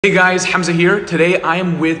Hey guys, Hamza here. Today I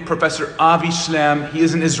am with Professor Avi Shlam. He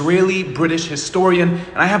is an Israeli-British historian,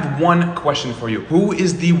 and I have one question for you. Who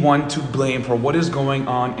is the one to blame for what is going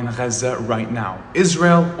on in Gaza right now?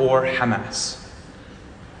 Israel or Hamas?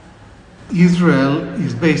 Israel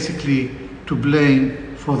is basically to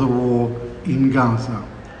blame for the war in Gaza.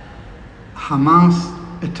 Hamas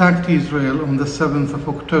attacked Israel on the 7th of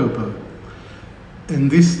October, and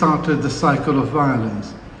this started the cycle of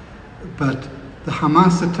violence. But the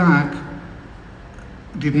Hamas attack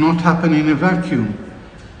did not happen in a vacuum.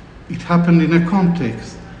 It happened in a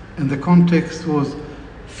context, and the context was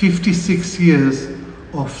 56 years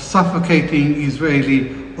of suffocating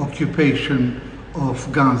Israeli occupation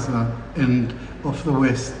of Gaza and of the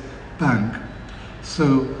West Bank.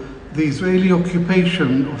 So the Israeli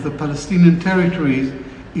occupation of the Palestinian territories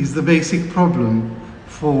is the basic problem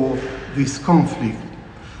for this conflict.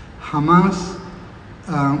 Hamas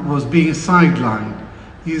was being sidelined.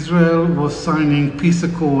 Israel was signing peace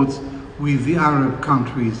accords with the Arab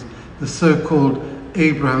countries, the so-called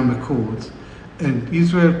Abraham Accords. And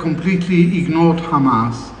Israel completely ignored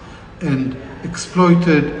Hamas and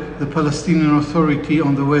exploited the Palestinian Authority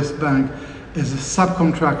on the West Bank as a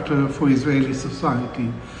subcontractor for Israeli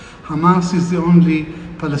society. Hamas is the only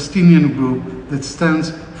Palestinian group that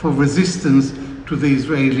stands for resistance to the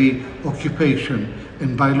Israeli occupation.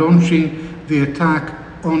 And by launching the attack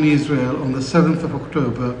on Israel on the 7th of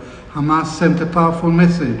October, Hamas sent a powerful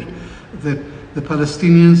message that the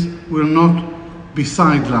Palestinians will not be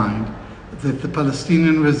sidelined, that the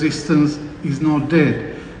Palestinian resistance is not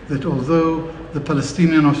dead, that although the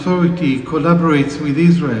Palestinian Authority collaborates with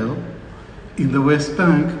Israel in the West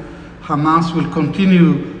Bank, Hamas will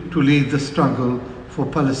continue to lead the struggle for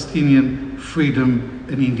Palestinian freedom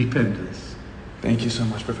and independence. Thank you so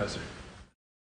much, Professor.